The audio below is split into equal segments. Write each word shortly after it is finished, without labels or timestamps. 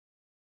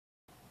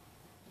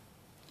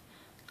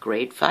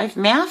Grade 5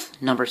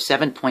 Math, number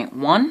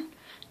 7.1.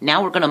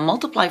 Now we're going to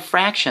multiply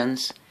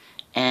fractions,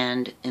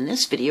 and in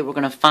this video we're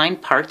going to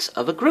find parts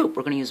of a group.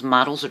 We're going to use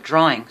models or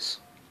drawings.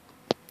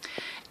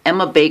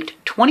 Emma baked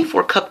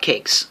 24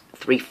 cupcakes.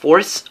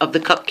 3/4 of the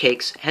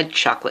cupcakes had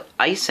chocolate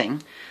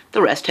icing.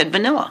 The rest had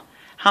vanilla.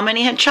 How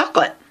many had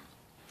chocolate?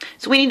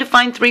 So we need to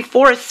find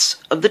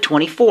 3/4 of the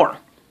 24.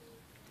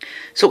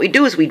 So what we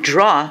do is we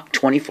draw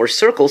 24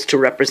 circles to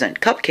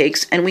represent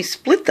cupcakes, and we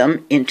split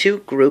them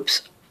into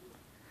groups,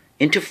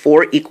 into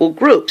 4 equal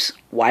groups.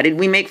 Why did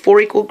we make 4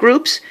 equal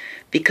groups?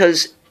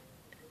 Because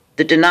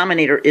the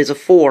denominator is a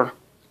 4,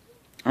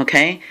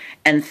 okay?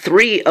 And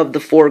 3 of the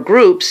 4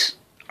 groups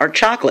are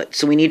chocolate,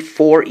 so we need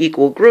 4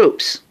 equal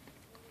groups.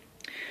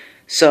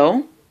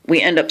 So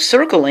we end up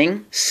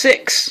circling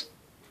 6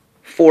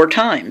 4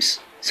 times.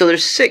 So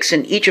there's 6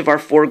 in each of our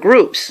 4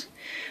 groups.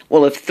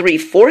 Well, if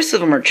 3/4 of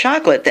them are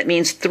chocolate, that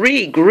means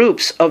 3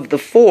 groups of the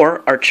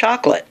 4 are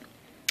chocolate.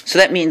 So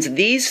that means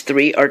these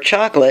 3 are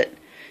chocolate,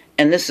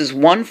 and this is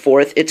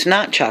 1/4. It's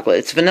not chocolate,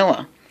 it's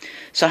vanilla.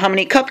 So how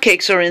many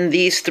cupcakes are in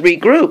these 3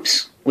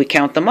 groups? We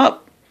count them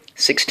up.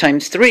 6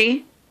 times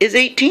 3 is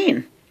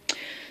 18.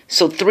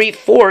 So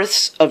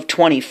 3/4 of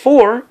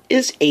 24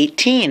 is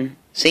 18.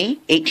 See?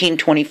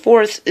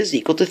 18/24 is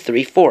equal to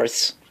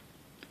 3/4.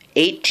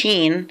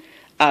 18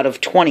 out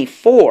of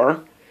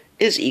 24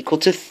 is equal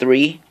to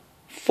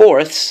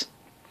 3/4.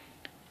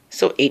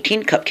 So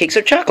 18 cupcakes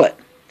are chocolate.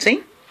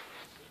 See?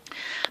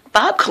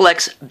 Bob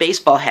collects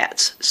baseball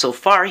hats. So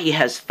far he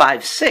has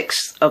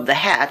 5/6 of the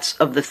hats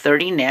of the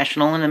 30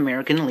 National and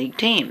American League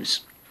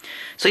teams.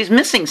 So he's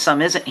missing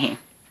some, isn't he?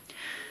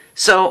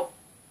 So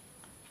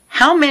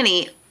how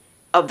many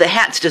of the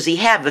hats does he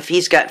have if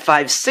he's got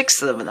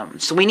 5/6 of them?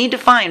 So we need to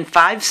find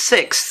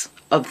 5/6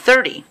 of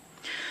 30.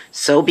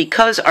 So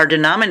because our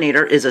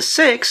denominator is a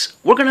 6,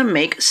 we're going to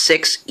make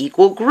 6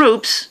 equal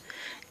groups,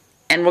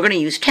 and we're going to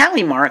use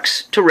tally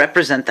marks to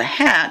represent the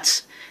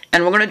hats,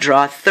 and we're going to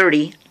draw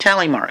 30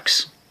 tally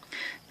marks.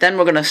 Then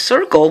we're going to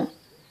circle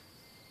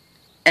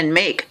and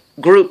make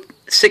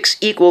 6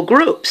 equal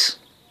groups.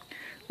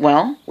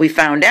 Well, we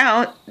found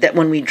out that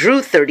when we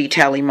drew 30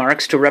 tally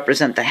marks to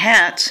represent the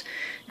hats,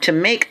 to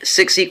make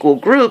 6 equal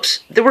groups,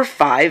 there were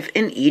 5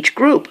 in each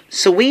group.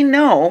 So we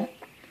know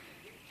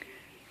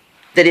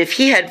that if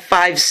he had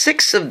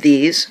 5/6 of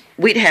these,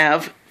 we'd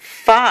have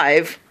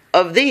 5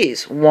 of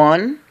these.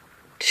 1,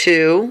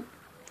 2,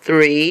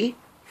 3,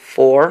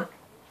 4,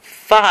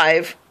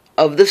 5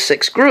 of the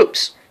 6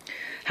 groups.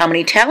 How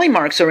many tally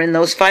marks are in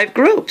those 5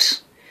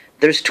 groups?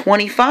 There's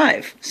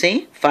 25.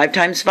 See? 5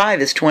 times 5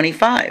 is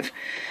 25.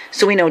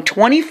 So we know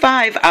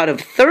 25 out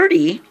of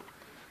 30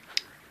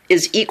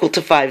 is equal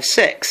to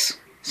 5/6.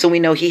 So we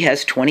know he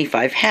has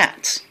 25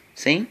 hats.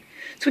 See?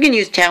 So we can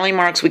use tally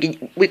marks.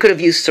 We could have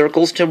used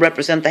circles to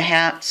represent the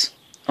hats.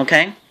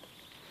 Okay?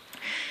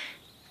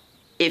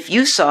 If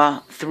you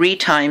saw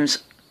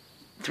 3/4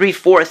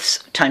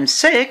 times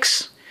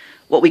 6,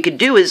 what we could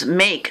do is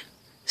make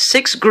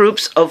 6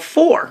 groups of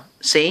 4.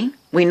 See?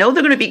 We know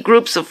they're going to be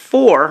groups of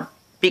 4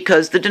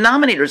 because the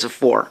denominator is a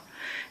 4.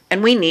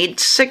 And we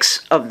need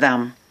 6 of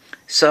them.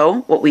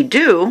 So what we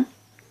do,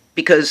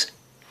 because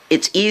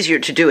it's easier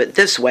to do it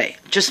this way,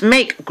 just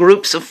make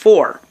groups of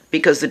 4.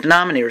 Because the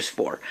denominator is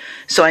 4.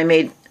 So I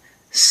made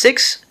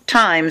 6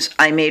 times,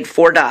 I made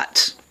 4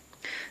 dots.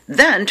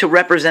 Then, to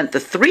represent the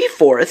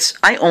 3/4,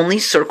 I only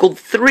circled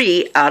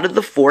 3 out of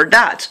the 4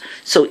 dots.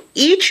 So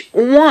each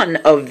one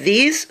of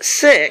these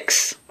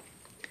 6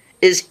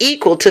 is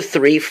equal to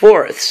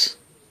 3/4.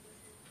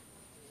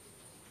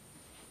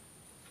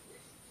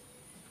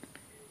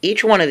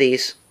 Each one of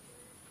these.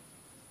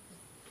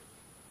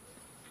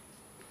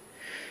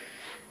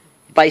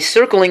 By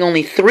circling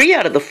only 3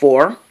 out of the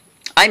 4,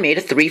 I made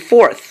a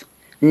 3/4.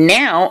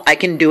 Now I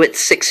can do it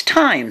 6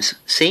 times.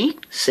 See?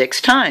 6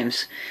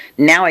 times.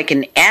 Now I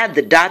can add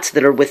the dots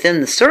that are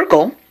within the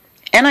circle,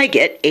 and I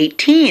get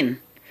 18.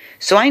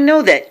 So I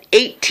know that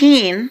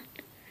 18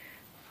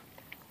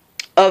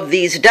 of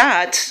these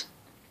dots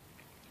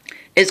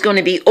is going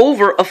to be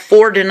over a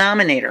 4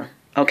 denominator,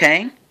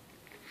 okay?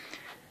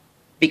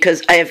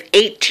 Because I have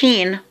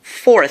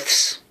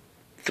 18/4.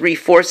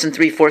 3/4 and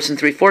 3/4 and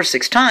 3/4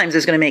 6 times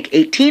is going to make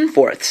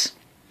 18/4.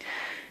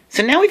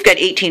 So now we've got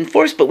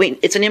 18/4, but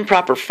it's an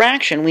improper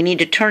fraction. We need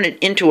to turn it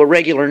into a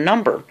regular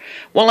number.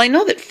 Well, I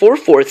know that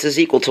 4/4 is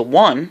equal to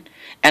 1,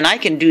 and I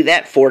can do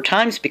that 4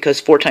 times because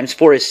 4 times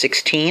 4 is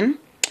 16.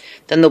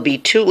 Then there'll be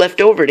 2 left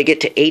over to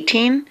get to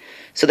 18.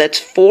 So that's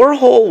 4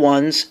 whole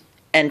ones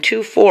and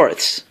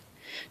 2/4.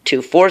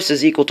 2/4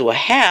 is equal to a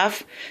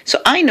half. So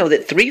I know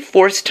that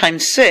 3/4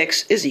 times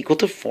 6 is equal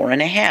to 4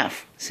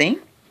 1/2. See?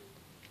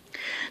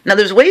 Now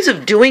there's ways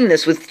of doing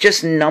this with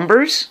just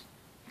numbers.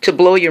 To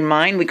blow your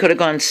mind, we could have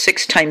gone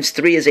 6 times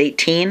 3 is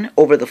 18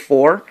 over the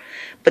 4,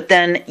 but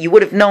then you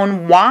would have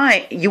known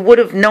why. You would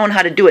have known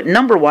how to do it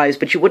number-wise,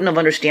 but you wouldn't have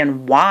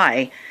understand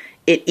why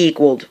it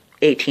equaled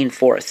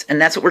 18/4. And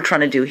that's what we're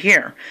trying to do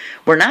here.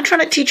 We're not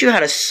trying to teach you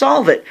how to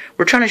solve it.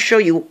 We're trying to show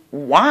you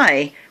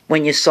why,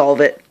 when you solve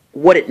it,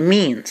 what it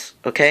means,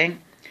 okay?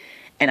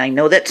 And I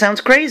know that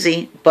sounds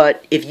crazy,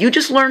 but if you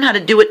just learn how to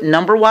do it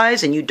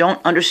number-wise and you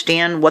don't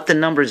understand what the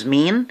numbers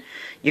mean,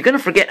 you're going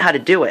to forget how to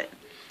do it.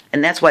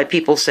 And that's why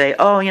people say,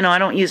 oh, you know, I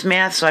don't use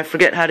math, so I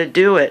forget how to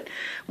do it.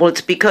 Well,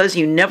 it's because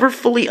you never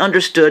fully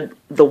understood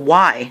the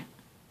why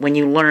when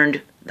you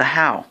learned the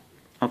how,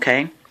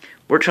 okay?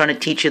 We're trying to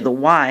teach you the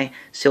why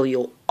so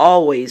you'll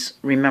always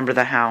remember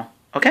the how,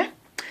 okay?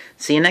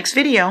 See you next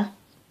video.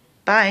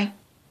 Bye.